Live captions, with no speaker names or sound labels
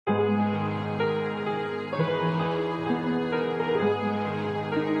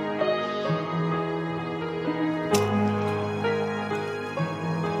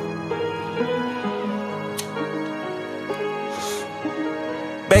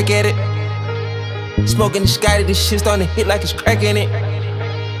back at it. Smoking the scotty, this shit starting to hit like it's crack in it.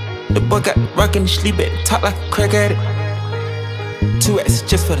 The boy got the rockin' the sleep at the top like a crack at it. 2X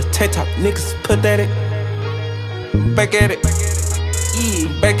just for the tank top, niggas pathetic. Back at it,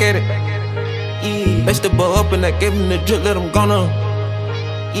 yeah, back at it, yeah. Match the ball up and I gave him the drip, let him gone on.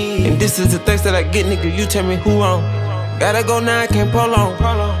 Yeah. And this is the things that I get, nigga, you tell me who on. Gotta go now, I can't prolong.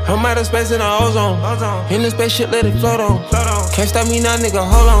 I'm out of space in the ozone. In the spaceship, let it float on. Can't stop me now, nigga,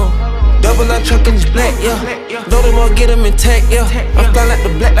 hold on. Double up truck in this black, yeah. Load them up, get them intact, yeah. I'm flying like the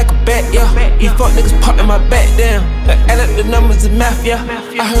black like a bat, yeah. You fuck niggas popping my back down. Add up the numbers of math, yeah.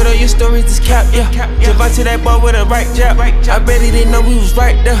 I heard all your stories, this cap, yeah. Jump out to that boy with a right jab. I bet he didn't know we was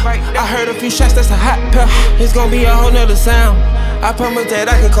right there. I heard a few shots, that's a hot pair. It's gonna be a whole nother sound. I promise that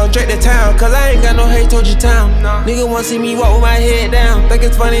I can come straight to town, cause I ain't got no hate towards your town. Nigga wanna see me walk with my head down. Think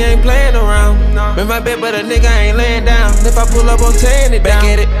it's funny, I ain't playing around. Man, my bet, but a nigga ain't laying down. If I pull up, I'm tearing it down. Back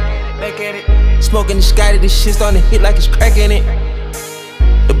at it, back at it. Smoking the scotty, this shit starting to hit like it's crack in it.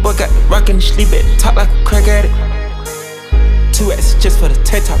 The boy got the rockin' the sleep at the top like a crack at it. 2X just for the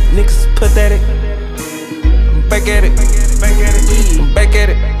tank top, niggas pathetic. Back at it, back at it, yeah. Back at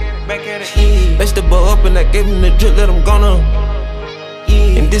it, back at it, yeah. Match the ball up and I gave him the drip, let him gone on.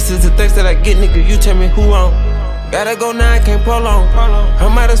 And this is the things that I get, nigga, you tell me who on. Gotta go now, I can't prolong.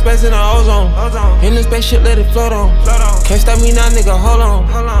 I'm out of space in the ozone. In the spaceship, let it float on. Can't stop me now, nigga, hold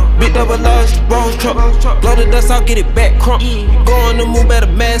on. Big double large, bronze truck. Blow the dust out, get it back crunk. Go on the moon,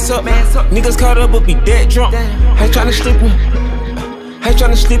 better mass up. Niggas caught up, but be dead drunk. Ain't tryna sleep in, ain't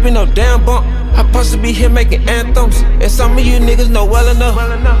tryna sleep in no damn bunk. I supposed to be here making anthems, and some of you niggas know well enough.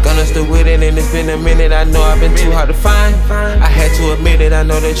 Gunna still with it, and it's been a minute. I know I've been too hard to find. I had to admit it, I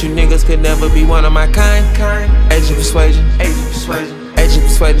know that you niggas could never be one of my kind. Agent persuasion, agent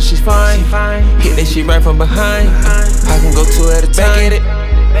persuasion, she's fine. Hit that shit right from behind. I can go two at a time. Back at it,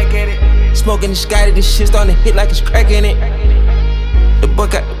 back at it. Smoking the scotty, this shit starting to hit like it's crack in it. The boy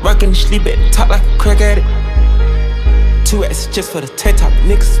got the rockin' the sleep at the top like a crack at it. 2X just for the tank top,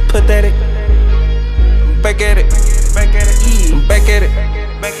 niggas pathetic. Back at it, back at it, yeah. Back at it,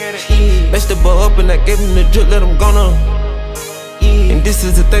 back at it, yeah. Match the ball up and I gave him the drip, let him gone on. Yeah. And this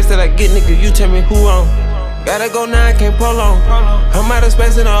is the things that I get, nigga, you tell me who on. Gotta go now, I can't prolong. I'm out of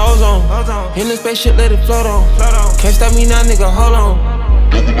space in the ozone. In the spaceship, let it float on. Can't stop me now, nigga, hold on.